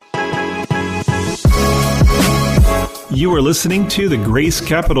You are listening to the Grace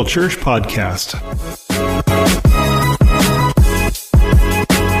Capital Church podcast.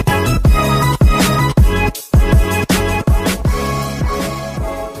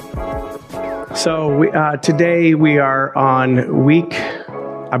 So today we are on week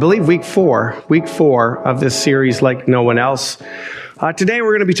 4 of this series, Like No One Else. Today we're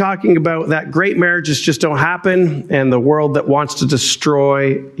going to be talking about that great marriages just don't happen and the world that wants to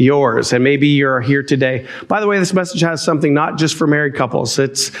destroy yours. And maybe you're here today. By the way, this message has something not just for married couples.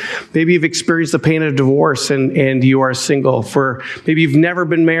 It's maybe you've experienced the pain of divorce and you are single. For maybe you've never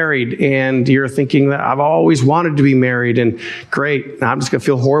been married and you're thinking that I've always wanted to be married and great. I'm just going to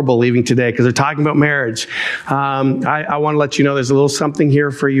feel horrible leaving today because they're talking about marriage. I want to let you know there's a little something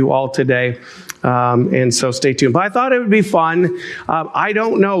here for you all today. And so stay tuned. But I thought it would be fun. I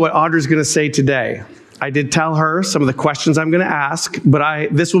don't know what Audra's going to say today. I did tell her some of the questions I'm going to ask, but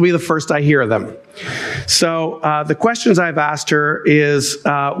this will be the first I hear them. So the questions I've asked her is,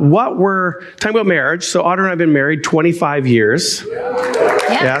 what we're talking about marriage. So Audra and I have been married 25 years. Yeah.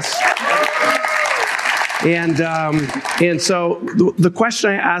 Yes. And so the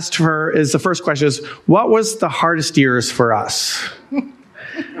question I asked her is, the first question is, what was the hardest years for us?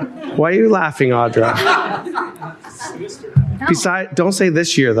 Why are you laughing, Audra? No. Don't say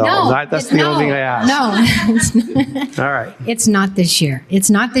this year, though. No, that's the only thing I asked. No, it's not. All right. It's not this year. It's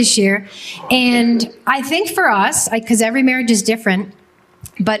not this year. And I think for us, because every marriage is different,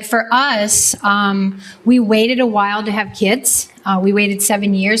 but for us, we waited a while to have kids. We waited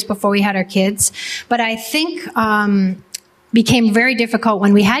 7 years before we had our kids. But I think became very difficult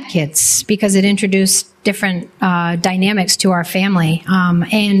when we had kids because it introduced different dynamics to our family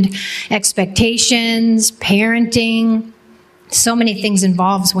and expectations, parenting, so many things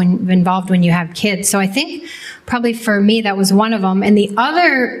involved when you have kids. So I think probably for me that was one of them. And the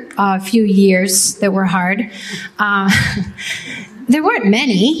other few years that were hard, there weren't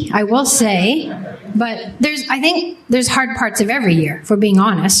many, I will say, but I think there's hard parts of every year, if we're being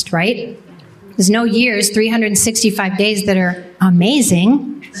honest, right? There's no years, 365 days that are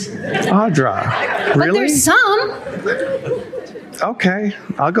amazing. Audra, really? But there's some. Okay,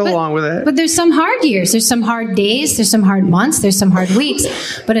 I'll go along with it. But there's some hard years. There's some hard days. There's some hard months. There's some hard weeks.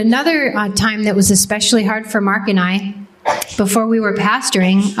 But another time that was especially hard for Mark and I, before we were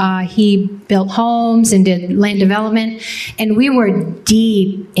pastoring, he built homes and did land development, and we were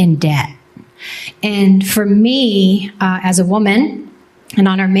deep in debt. And for me, as a woman, and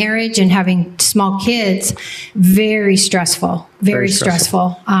on our marriage and having small kids, very stressful, very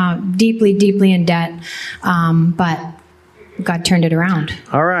stressful, deeply, deeply in debt. But God turned it around.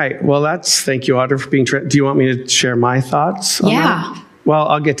 All right. Well, thank you, Audra, for being, do you want me to share my thoughts on that? Well,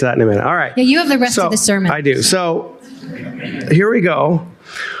 I'll get to that in a minute. All right. Yeah, you have the rest of the sermon. I do. So here we go.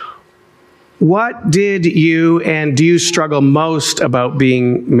 What did you and do you struggle most about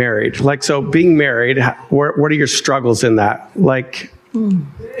being married? So being married, what are your struggles in that?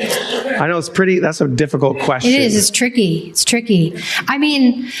 I know that's a difficult question. It is. It's tricky. I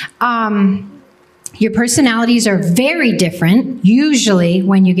mean, your personalities are very different, usually,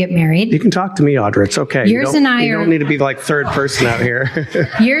 when you get married. You can talk to me, Audra. It's okay. You don't need to be like third person out here.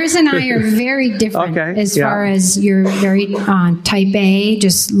 Yours and I are very different far as you're very type A,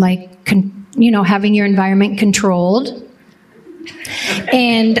 just having your environment controlled.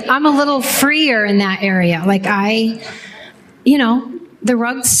 And I'm a little freer in that area. The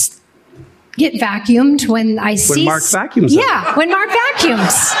rugs get vacuumed when I see... When Mark vacuums them. Yeah, when Mark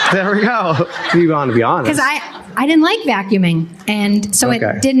vacuums. There we go. You want to be honest. Because I didn't like vacuuming, and so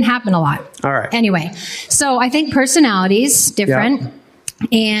it didn't happen a lot. All right. Anyway, so I think personalities different,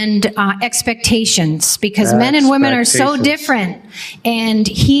 and expectations, because men and women are so different. And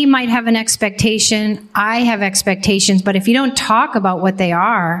he might have an expectation, I have expectations, but if you don't talk about what they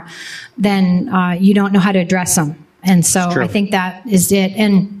are, then you don't know how to address them. And so I think that is it.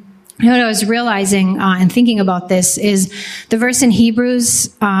 And what I was realizing and thinking about this is the verse in Hebrews.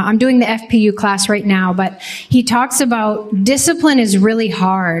 I'm doing the FPU class right now, but he talks about discipline is really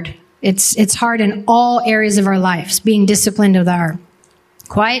hard. It's hard in all areas of our lives, being disciplined with our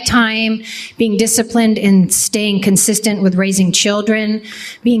quiet time, being disciplined in staying consistent with raising children,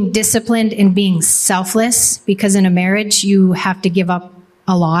 being disciplined in being selfless, because in a marriage you have to give up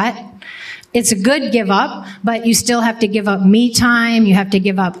a lot. It's a good give up, but you still have to give up me time. You have to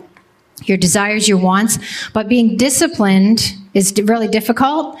give up your desires, your wants. But being disciplined is really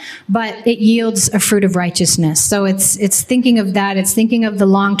difficult, but it yields a fruit of righteousness. So it's thinking of that. It's thinking of the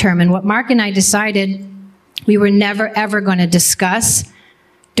long term. And what Mark and I decided, we were never, ever going to discuss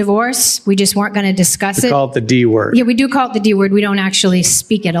divorce. We just weren't going to discuss it. Call it the D word. Yeah, we do call it the D word. We don't actually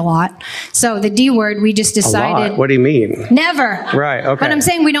speak it a lot. So the D word, we just decided. A lot? What do you mean? Never. Right, okay. But I'm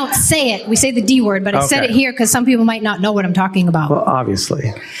saying we don't say it. We say the D word, but I said it here because some people might not know what I'm talking about. Well,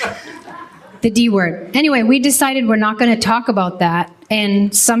 obviously. The D word. Anyway, we decided we're not going to talk about that.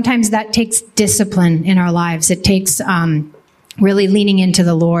 And sometimes that takes discipline in our lives. It takes really leaning into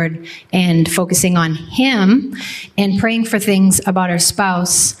the Lord and focusing on Him and praying for things about our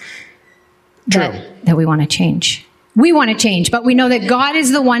spouse that we want to change. We want to change, but we know that God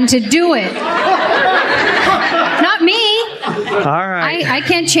is the one to do it. Not me. All right. I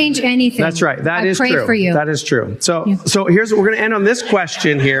can't change anything. That's right. That is true. I pray for you. That is true. So here's what we're going to end on this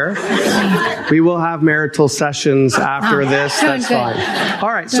question here. We will have marital sessions after this. That's fine. All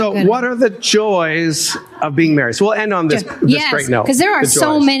right. So what are the joys of being married? So we'll end on this great note. Because there are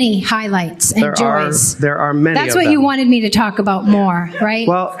so many highlights and joys. There are many. That's what you wanted me to talk about more, right?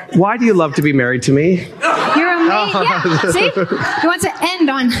 Well, why do you love to be married to me? You're amazing. Yeah. See? He wants to end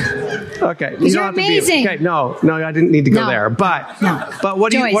on. Okay. You're amazing. No, I didn't need to go there. But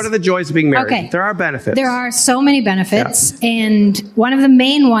what are the joys of being married? Okay. There are benefits. There are so many benefits. Yeah. And one of the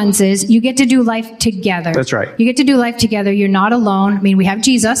main ones is you get to do life together. That's right. You get to do life together. You're not alone. I mean, we have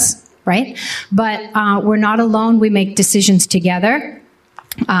Jesus, right? But we're not alone. We make decisions together.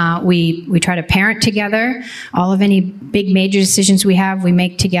 We try to parent together. All of any big major decisions we have, we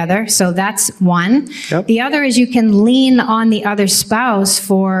make together. So that's one. Yep. The other is you can lean on the other spouse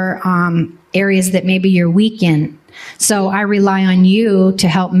for areas that maybe you're weak in. So I rely on you to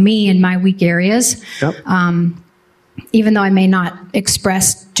help me in my weak areas. Yep. Even though I may not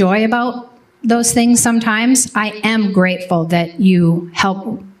express joy about those things sometimes, I am grateful that you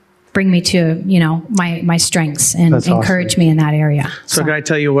help bring me to, my strengths and encourage me in that area. So can I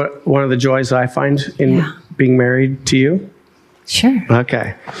tell you what one of the joys I find in being married to you? Sure.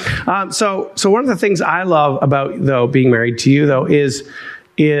 Okay. So one of the things I love about, being married to you,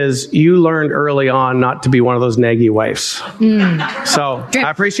 is you learned early on not to be one of those naggy wives. So I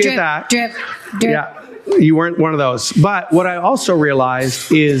appreciate that. Drip. Yeah. You weren't one of those. But what I also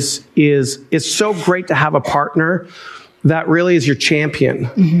realized is it's so great to have a partner that really is your champion.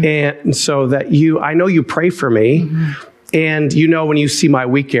 Mm-hmm. And so that I know you pray for me, and when you see my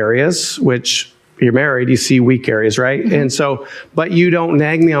weak areas, which you're married, you see weak areas, right? Mm-hmm. And so, but you don't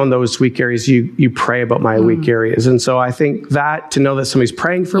nag me on those weak areas. You pray about my weak areas. And so I think that to know that somebody's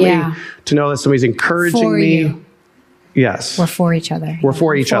praying for me, to know that somebody's encouraging me. Yes. We're for each other. We're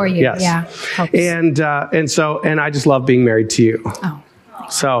for each other. You. Yes. Yeah. And I just love being married to you. Oh.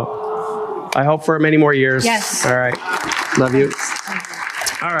 So I hope for many more years. Yes. All right. Love you.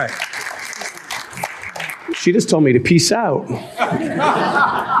 All right. She just told me to peace out.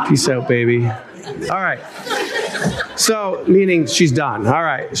 Peace out, baby. All right. So, meaning she's done. All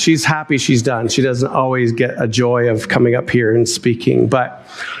right. She's happy she's done. She doesn't always get a joy of coming up here and speaking. But,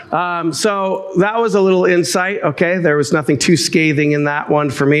 so that was a little insight. Okay. There was nothing too scathing in that one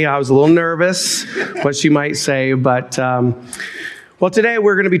for me. I was a little nervous what she might say. But, well, today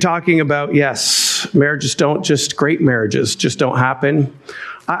we're going to be talking about, great marriages just don't happen.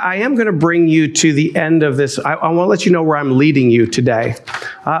 I am going to bring you to the end of this. I want to let you know where I'm leading you today.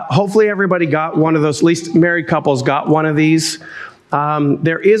 Hopefully everybody got one of those, at least married couples got one of these.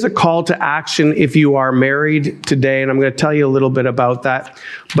 There is a call to action if you are married today, and I'm going to tell you a little bit about that.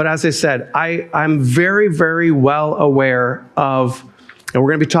 But as I said, I'm very, very well aware of, and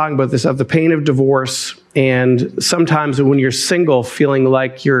we're going to be talking about this, of the pain of divorce, and sometimes when you're single, feeling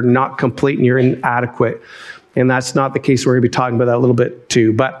like you're not complete and you're inadequate. And that's not the case. We're going to be talking about that a little bit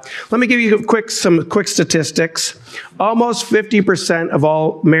too. But let me give you some quick statistics. Almost 50% of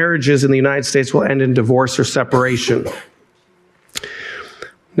all marriages in the United States will end in divorce or separation.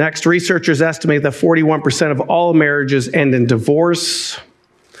 Next, researchers estimate that 41% of all marriages end in divorce.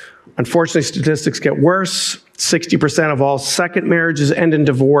 Unfortunately, statistics get worse. 60% of all second marriages end in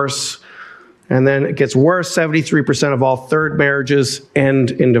divorce. And then it gets worse. 73% of all third marriages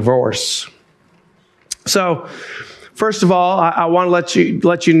end in divorce. So, first of all, I want to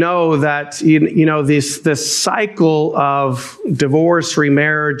let you know that this cycle of divorce,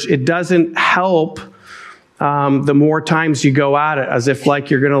 remarriage, it doesn't help the more times you go at it, as if like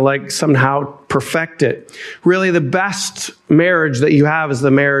you're going to somehow perfect it. Really, the best marriage that you have is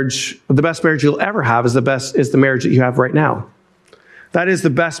the best marriage you'll ever have is the marriage that you have right now. That is the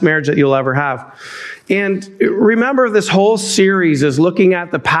best marriage that you'll ever have. And remember, this whole series is looking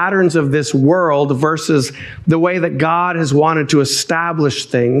at the patterns of this world versus the way that God has wanted to establish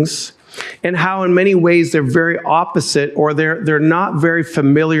things, and how in many ways they're very opposite, or they're not very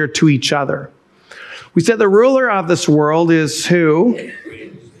familiar to each other. We said the ruler of this world is who?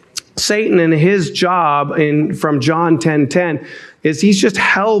 Satan and his job from John 10:10 is he's just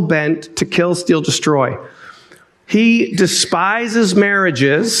hell-bent to kill, steal, destroy. He despises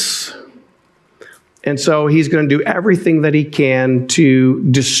marriages, and so he's going to do everything that he can to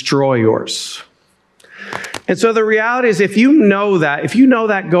destroy yours. And so the reality is, if you know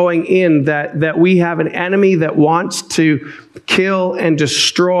that going in, that we have an enemy that wants to kill and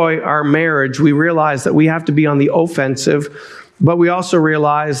destroy our marriage, we realize that we have to be on the offensive, but we also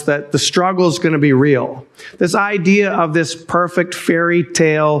realize that the struggle is going to be real. This idea of this perfect fairy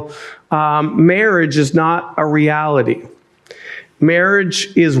tale marriage is not a reality.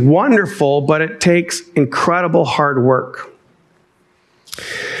 Marriage is wonderful, but it takes incredible hard work.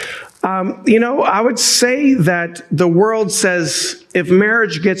 I would say that the world says if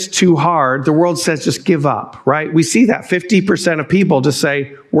marriage gets too hard, the world says just give up, right? We see that 50% of people just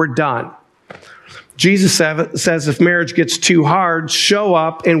say, we're done. Jesus says if marriage gets too hard, show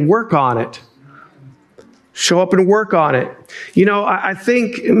up and work on it. Show up and work on it. I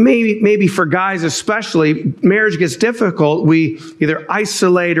think maybe for guys especially, marriage gets difficult. We either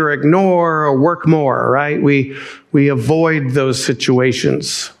isolate or ignore or work more, right? We avoid those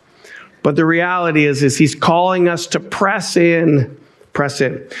situations. But the reality is he's calling us to press in.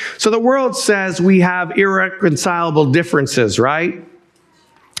 So the world says we have irreconcilable differences, right?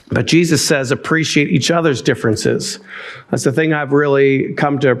 But Jesus says appreciate each other's differences. That's the thing I've really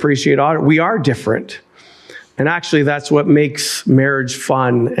come to appreciate. We are different. And actually, that's what makes marriage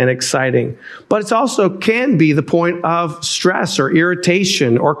fun and exciting. But it also can be the point of stress or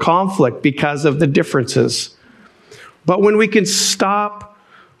irritation or conflict because of the differences. But when we can stop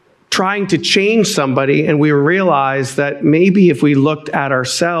trying to change somebody and we realize that maybe if we looked at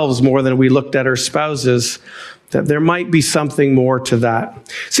ourselves more than we looked at our spouses, that there might be something more to that.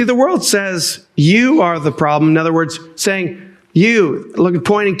 See, the world says you are the problem. In other words, saying,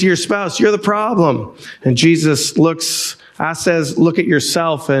 pointing to your spouse, you're the problem. And Jesus says, look at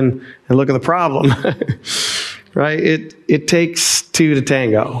yourself and look at the problem. Right? It takes two to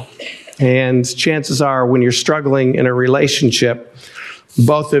tango. And chances are when you're struggling in a relationship,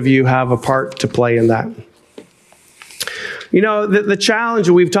 both of you have a part to play in that. The challenge,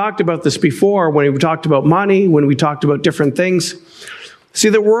 and we've talked about this before, when we talked about money, when we talked about different things. See,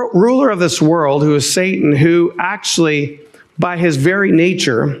 the ruler of this world, who is Satan, who actually, by his very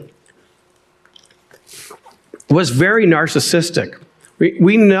nature, was very narcissistic.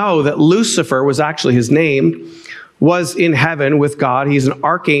 We know that Lucifer was actually his name, was in heaven with God. He's an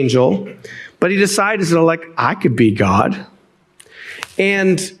archangel, but he decided, I could be God.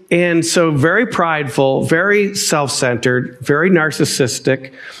 And so very prideful, very self-centered, very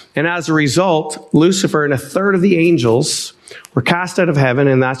narcissistic. And as a result, Lucifer and a third of the angels were cast out of heaven.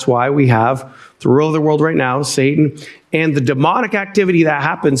 And that's why we have the ruler of the world right now, Satan. And the demonic activity that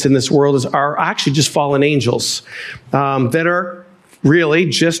happens in this world are actually just fallen angels that are really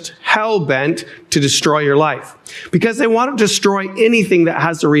just hell-bent to destroy your life. Because they want to destroy anything that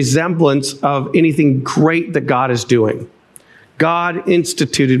has a resemblance of anything great that God is doing. God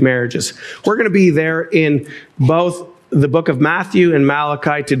instituted marriages. We're going to be there in both the book of Matthew and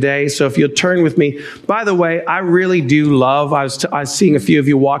Malachi today. So if you'll turn with me. By the way, I really do love, I was seeing a few of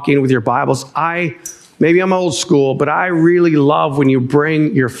you walk in with your Bibles. Maybe I'm old school, but I really love when you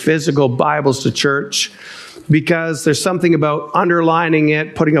bring your physical Bibles to church, because there's something about underlining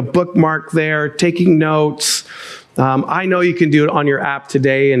it, putting a bookmark there, taking notes. I know you can do it on your app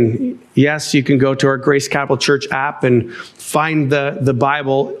today. And yes, you can go to our Grace Capital Church app and find the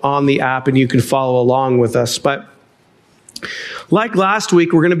Bible on the app, and you can follow along with us. But like last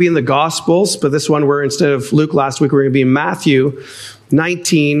week, we're going to be in the Gospels, but this one instead of Luke last week, we're going to be in Matthew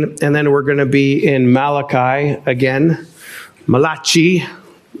 19, and then we're going to be in Malachi again. Malachi.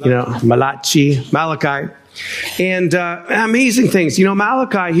 And amazing things.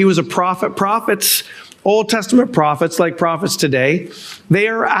 Malachi, he was a prophet. Prophets, Old Testament prophets, like prophets today, they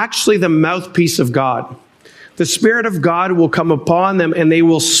are actually the mouthpiece of God. The Spirit of God will come upon them, and they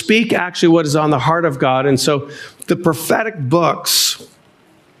will speak actually what is on the heart of God. And so the prophetic books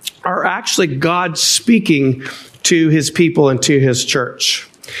are actually God speaking to his people and to his church.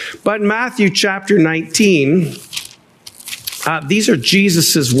 But in Matthew chapter 19, these are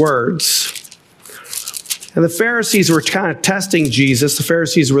Jesus's words. And the Pharisees were kind of testing Jesus. The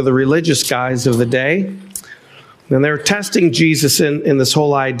Pharisees were the religious guys of the day. And they were testing Jesus in this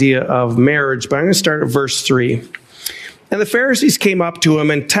whole idea of marriage. But I'm going to start at verse 3. And the Pharisees came up to him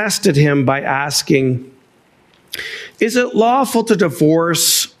and tested him by asking, "Is it lawful to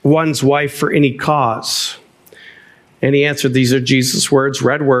divorce one's wife for any cause?" And he answered, these are Jesus' words,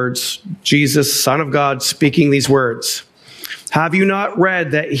 red words, Jesus, Son of God, speaking these words. Have you not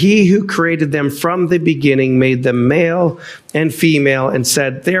read that he who created them from the beginning made them male and female, and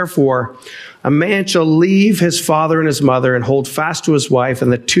said, therefore, a man shall leave his father and his mother and hold fast to his wife,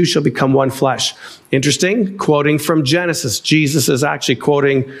 and the two shall become one flesh. Interesting, quoting from Genesis. Jesus is actually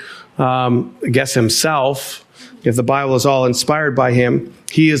quoting, himself. If the Bible is all inspired by him,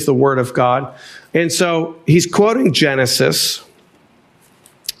 he is the Word of God. And so he's quoting Genesis.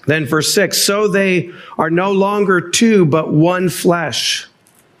 Then verse 6, so they are no longer two, but one flesh.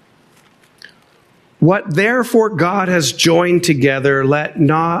 What therefore God has joined together, let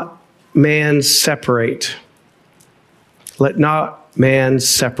not man separate. Let not man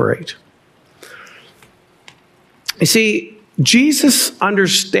separate. You see, Jesus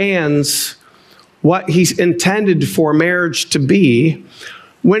understands what he's intended for marriage to be.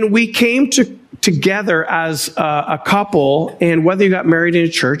 When we came together as a couple, and whether you got married in a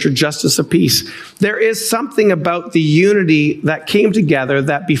church or just as a piece, there is something about the unity that came together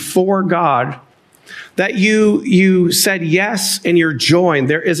that before God, that you said yes and you're joined.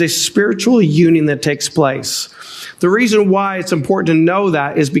 There is a spiritual union that takes place. The reason why it's important to know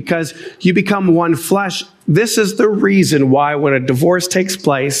that is because you become one flesh. This is the reason why when a divorce takes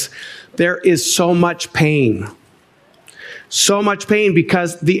place, there is so much pain. So much pain,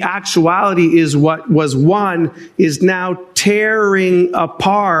 because the actuality is what was one is now tearing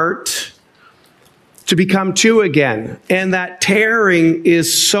apart to become two again. And that tearing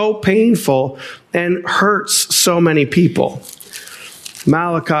is so painful and hurts so many people.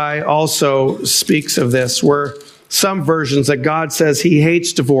 Malachi also speaks of this, where some versions that God says he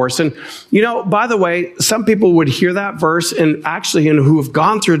hates divorce. And, by the way, some people would hear that verse and actually, who have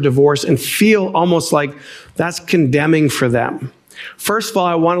gone through a divorce and feel almost like that's condemning for them. First of all,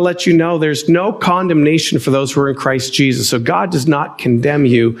 I want to let you know there's no condemnation for those who are in Christ Jesus. So God does not condemn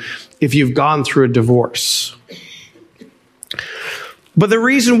you if you've gone through a divorce. But the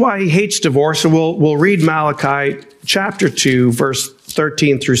reason why he hates divorce, and we'll read Malachi chapter 2, verse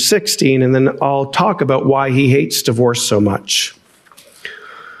 13 through 16, and then I'll talk about why he hates divorce so much.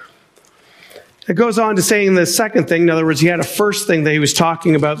 It goes on to saying the second thing. In other words, he had a first thing that he was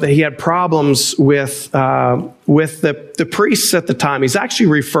talking about, that he had problems with the priests at the time. He's actually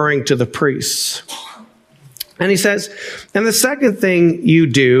referring to the priests. And he says, and the second thing you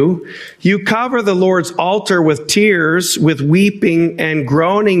do, you cover the Lord's altar with tears, with weeping and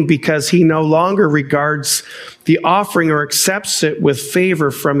groaning, because he no longer regards the offering or accepts it with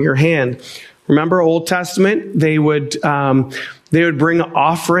favor from your hand. Remember Old Testament? They would bring an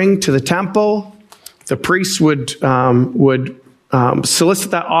offering to the temple. The priests would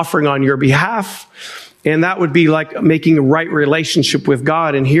solicit that offering on your behalf. And that would be like making a right relationship with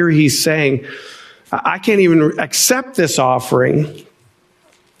God. And here he's saying, I can't even accept this offering.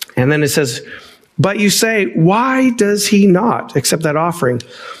 And then it says, but you say, why does he not accept that offering?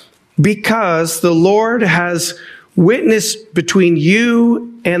 Because the Lord has witnessed between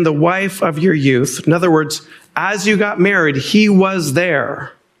you and the wife of your youth. In other words, as you got married, he was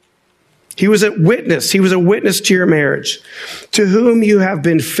there. He was a witness. He was a witness to your marriage, to whom you have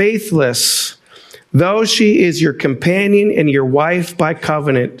been faithless, though she is your companion and your wife by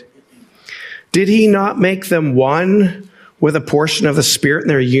covenant. Did he not make them one with a portion of the Spirit in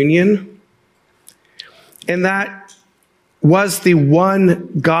their union? And that was the one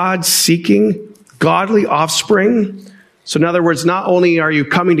God-seeking, godly offspring. So in other words, not only are you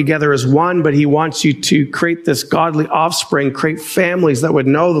coming together as one, but he wants you to create this godly offspring, create families that would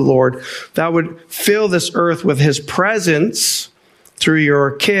know the Lord, that would fill this earth with his presence through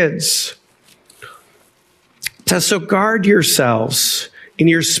your kids. So guard yourselves in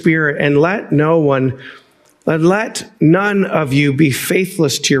your spirit, and let none of you be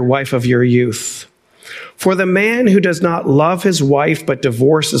faithless to your wife of your youth. For the man who does not love his wife but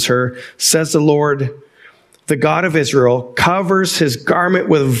divorces her, says the Lord, the God of Israel, covers his garment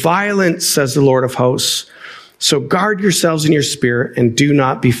with violence, says the Lord of hosts. So guard yourselves in your spirit and do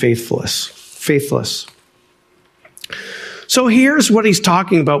not be faithless. So here's what he's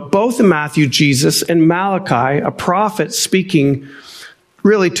talking about, both in Matthew, Jesus, and Malachi, a prophet speaking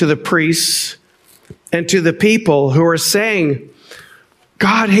really to the priests and to the people who are saying,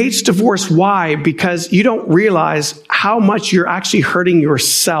 God hates divorce. Why? Because you don't realize how much you're actually hurting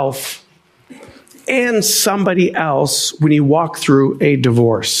yourself and somebody else when you walk through a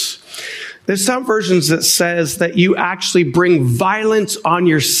divorce. There's some versions that says that you actually bring violence on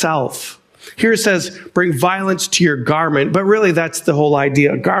yourself. Here it says, bring violence to your garment, but really that's the whole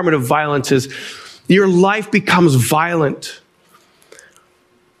idea. A garment of violence is your life becomes violent.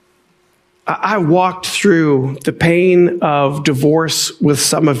 I walked through the pain of divorce with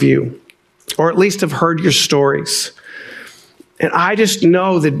some of you, or at least have heard your stories. And I just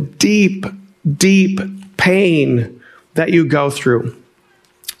know the deep, deep pain that you go through.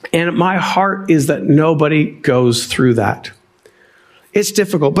 And my heart is that nobody goes through that. It's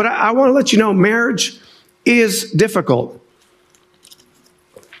difficult. But I want to let you know, marriage is difficult.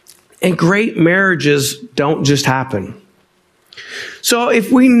 And great marriages don't just happen. So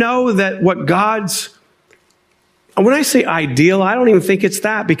if we know that what God's, when I say ideal, I don't even think it's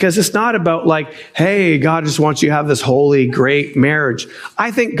that, because it's not about like, hey, God just wants you to have this holy, great marriage.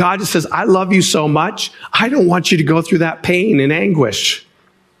 I think God just says, I love you so much, I don't want you to go through that pain and anguish.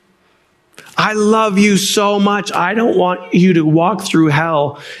 I love you so much, I don't want you to walk through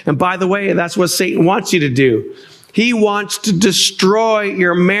hell. And by the way, that's what Satan wants you to do. He wants to destroy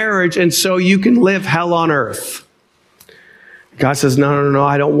your marriage, and so you can live hell on earth. God says, no,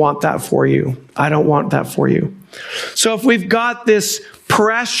 I don't want that for you. I don't want that for you. So if we've got this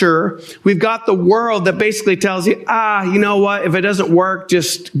pressure, we've got the world that basically tells you, you know what? If it doesn't work,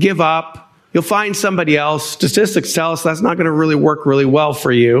 just give up. You'll find somebody else. Statistics tell us that's not going to really work really well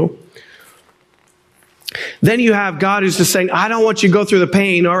for you. Then you have God who's just saying, I don't want you to go through the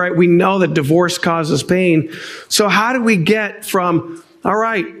pain. All right, we know that divorce causes pain. So how do we get from, all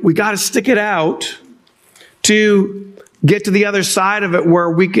right, we got to stick it out, to get to the other side of it where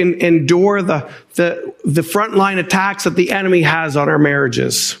we can endure the frontline attacks that the enemy has on our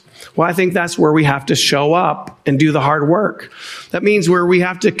marriages? Well, I think that's where we have to show up and do the hard work. That means where we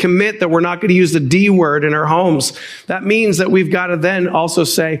have to commit that we're not going to use the D word in our homes. That means that we've got to then also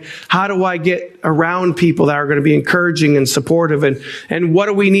say, how do I get around people that are going to be encouraging and supportive? And what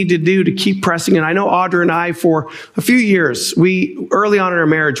do we need to do to keep pressing? And I know Audra and I, for a few years, early on in our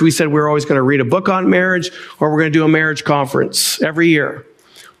marriage, we said we were always going to read a book on marriage, or we're going to do a marriage conference every year,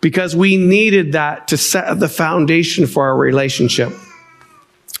 because we needed that to set the foundation for our relationship.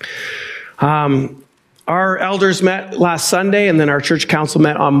 Our elders met last Sunday, and then our church council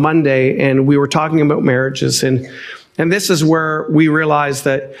met on Monday, and we were talking about marriages. And this is where we realized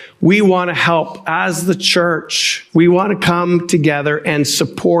that we want to help as the church. We want to come together and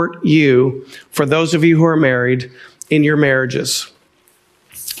support you, for those of you who are married, in your marriages.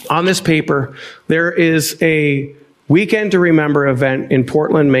 On this paper, there is a Weekend to Remember event in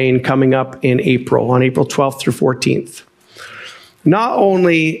Portland, Maine, coming up in April, on April 12th through 14th. Not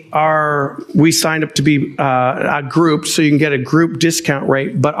only are we signed up to be a group, so you can get a group discount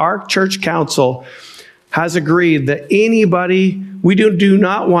rate, but our church council has agreed that we do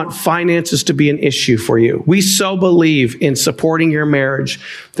not want finances to be an issue for you. We so believe in supporting your marriage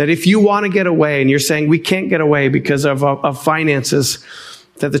that if you want to get away and you're saying we can't get away because of finances,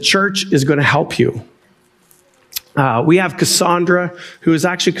 that the church is going to help you. We have Cassandra, who is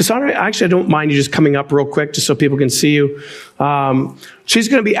Cassandra, I don't mind you just coming up real quick just so people can see you. She's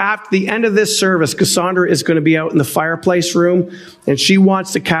going to be, after the end of this service, Cassandra is going to be out in the fireplace room, and she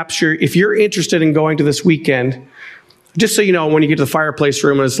wants to capture, if you're interested in going to this weekend, just so you know, when you get to the fireplace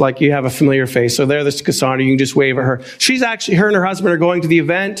room, it's like you have a familiar face. So there's Cassandra. You can just wave at her. Her and her husband are going to the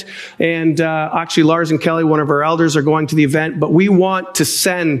event. And actually, Lars and Kelly, one of our elders, are going to the event. But we want to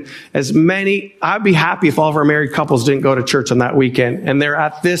send as many. I'd be happy if all of our married couples didn't go to church on that weekend. And they're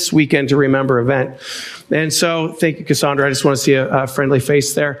at this Weekend to Remember event. And so thank you, Cassandra. I just want to see a friendly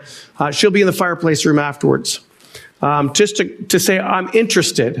face there. She'll be in the fireplace room afterwards. Just to say, I'm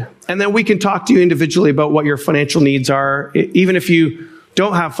interested. And then we can talk to you individually about what your financial needs are. Even if you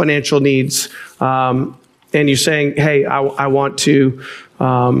don't have financial needs, and you're saying, hey, I want to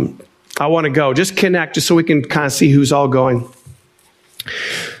go. Just connect, just so we can kind of see who's all going.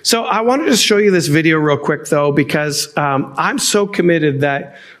 So I wanted to show you this video real quick, though, because I'm so committed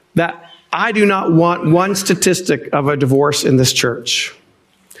that I do not want one statistic of a divorce in this church.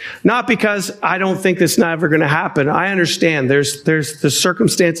 Not because I don't think this is never going to happen. I understand there's the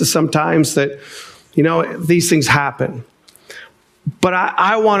circumstances sometimes that, these things happen. But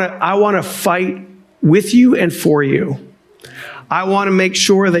I want to fight with you and for you. I want to make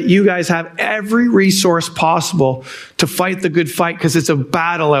sure that you guys have every resource possible to fight the good fight, because it's a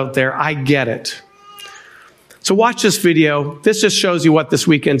battle out there. I get it. So watch this video. This just shows you what this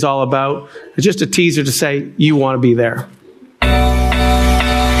weekend's all about. It's just a teaser to say you want to be there.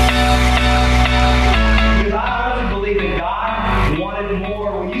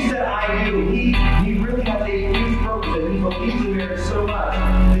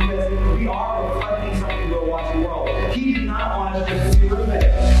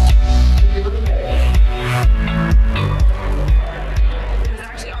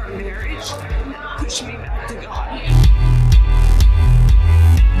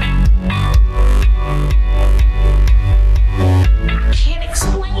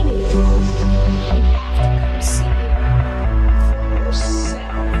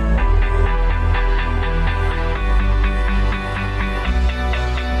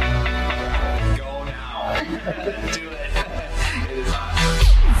 Do it. It is awesome.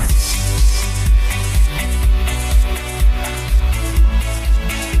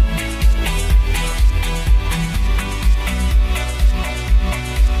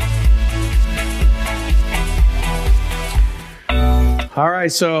 All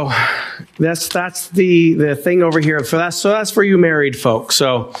right, so that's the thing over here. So that's for you married folks.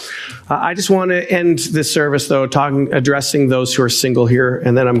 So I just want to end this service though addressing those who are single here,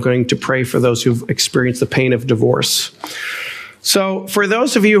 and then I'm going to pray for those who've experienced the pain of divorce. So for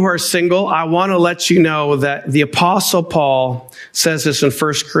those of you who are single, I want to let you know that the Apostle Paul says this in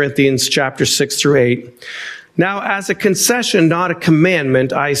 1 Corinthians chapter 6-8. Now, as a concession, not a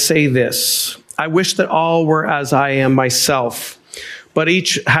commandment, I say this: I wish that all were as I am myself. But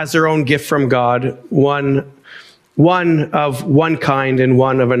each has their own gift from God, one of one kind and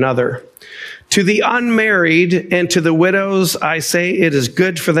one of another. To the unmarried and to the widows, I say it is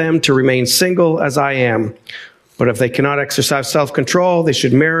good for them to remain single as I am. But if they cannot exercise self-control, they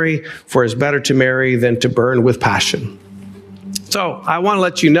should marry, for it is better to marry than to burn with passion. So I want to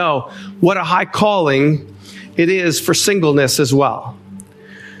let you know what a high calling it is for singleness as well.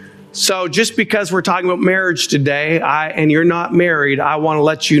 So just because we're talking about marriage today, and you're not married, I want to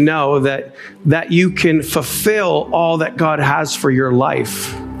let you know that you can fulfill all that God has for your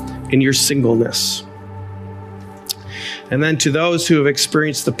life in your singleness. And then to those who have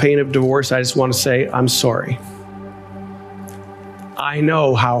experienced the pain of divorce, I just want to say, I'm sorry. I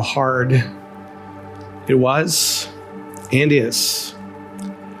know how hard it was and is.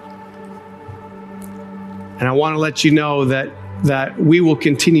 And I want to let you know that we will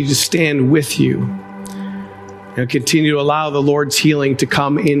continue to stand with you and continue to allow the Lord's healing to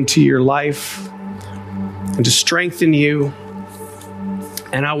come into your life and to strengthen you.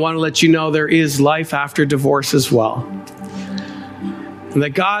 And I want to let you know there is life after divorce as well, and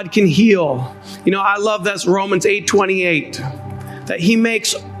that God can heal. You know, I love that's Romans 8:28, that he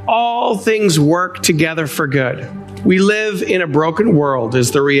makes all things work together for good. We live in a broken world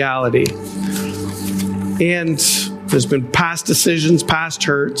is the reality. And there's been past decisions, past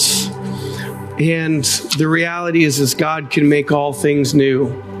hurts. And the reality is God can make all things new.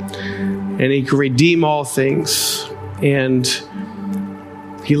 And he can redeem all things. And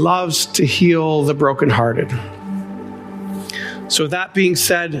he loves to heal the brokenhearted. So with that being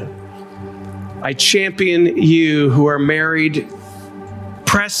said, I champion you who are married.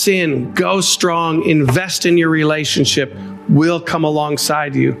 Press in, go strong, invest in your relationship. We'll come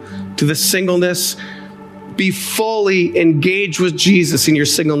alongside you. To the singleness, be fully engaged with Jesus in your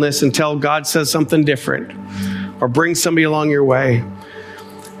singleness until God says something different or bring somebody along your way.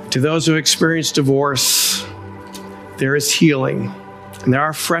 To those who experience divorce, there is healing and there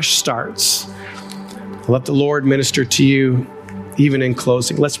are fresh starts. Let the Lord minister to you even in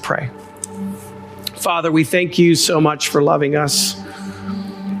closing. Let's pray. Father, we thank you so much for loving us.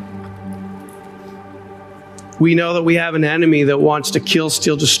 We know that we have an enemy that wants to kill,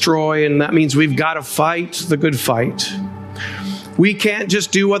 steal, destroy, and that means we've got to fight the good fight. We can't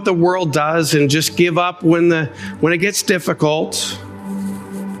just do what the world does and just give up when it gets difficult.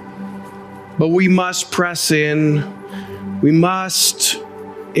 But we must press in. We must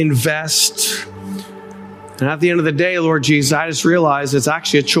invest. And at the end of the day, Lord Jesus, I just realized it's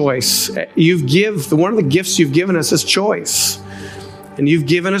actually a choice. One of the gifts you've given us is choice. And you've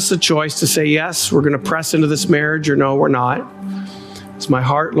given us a choice to say, yes, we're going to press into this marriage, or no, we're not. It's my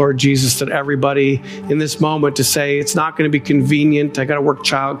heart, Lord Jesus, that everybody in this moment to say, it's not going to be convenient. I got to work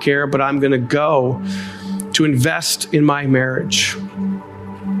childcare, but I'm going to go to invest in my marriage.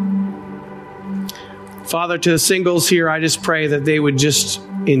 Father, to the singles here, I just pray that they would just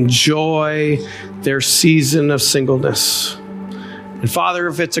enjoy their season of singleness. And Father,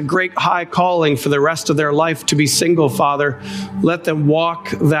 if it's a great high calling for the rest of their life to be single, Father, let them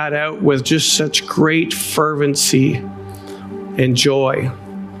walk that out with just such great fervency and joy.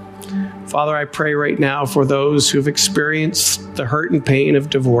 Father, I pray right now for those who've experienced the hurt and pain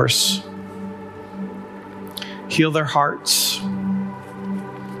of divorce. Heal their hearts.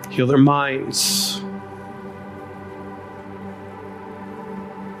 Heal their minds.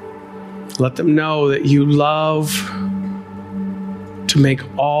 Let them know that you love to make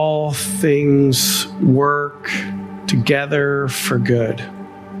all things work together for good.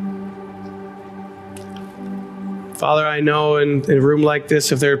 Father, I know in a room like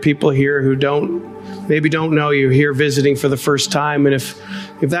this, if there are people here who maybe don't know you, here visiting for the first time, and if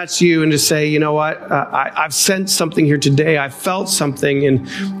that's you, and to say, you know what, I've sensed something here today, I felt something, and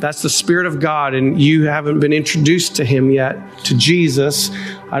that's the Spirit of God, and you haven't been introduced to him yet, to Jesus,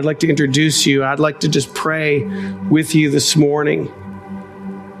 I'd like to introduce you. I'd like to just pray with you this morning.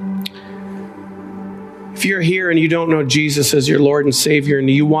 If you're here and you don't know Jesus as your Lord and Savior and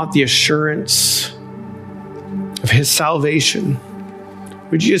you want the assurance of his salvation,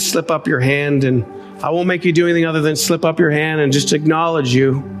 would you just slip up your hand? And I won't make you do anything other than slip up your hand and just acknowledge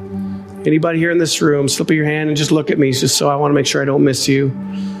you. Anybody here in this room, slip up your hand and just look at me just so I want to make sure I don't miss you.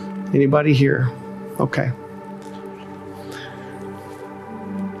 Anybody here? Okay.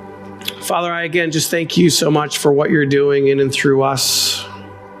 Father, I again just thank you so much for what you're doing in and through us.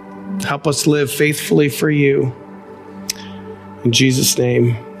 Help us live faithfully for you. In Jesus'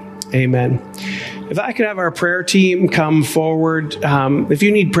 name, amen. If I could have our prayer team come forward. If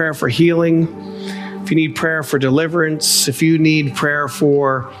you need prayer for healing, if you need prayer for deliverance, if you need prayer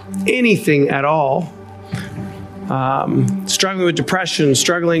for anything at all, struggling with depression,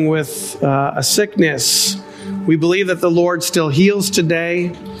 struggling with a sickness, we believe that the Lord still heals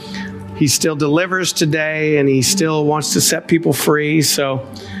today. He still delivers today, and he still wants to set people free. So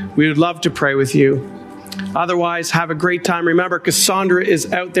we would love to pray with you. Otherwise, have a great time. Remember, Cassandra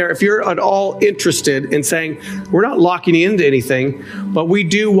is out there. If you're at all interested in saying, we're not locking you into anything, but we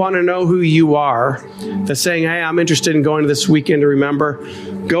do want to know who you are, that's saying, hey, I'm interested in going to this weekend to remember,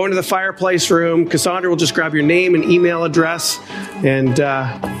 go into the fireplace room. Cassandra will just grab your name and email address, and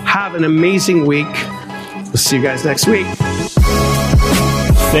have an amazing week. We'll see you guys next week.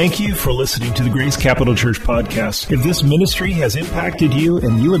 Thank you for listening to the Grace Capital Church podcast. If this ministry has impacted you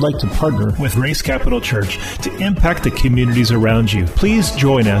and you would like to partner with Grace Capital Church to impact the communities around you, please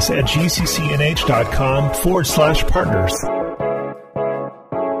join us at gccnh.com/partners.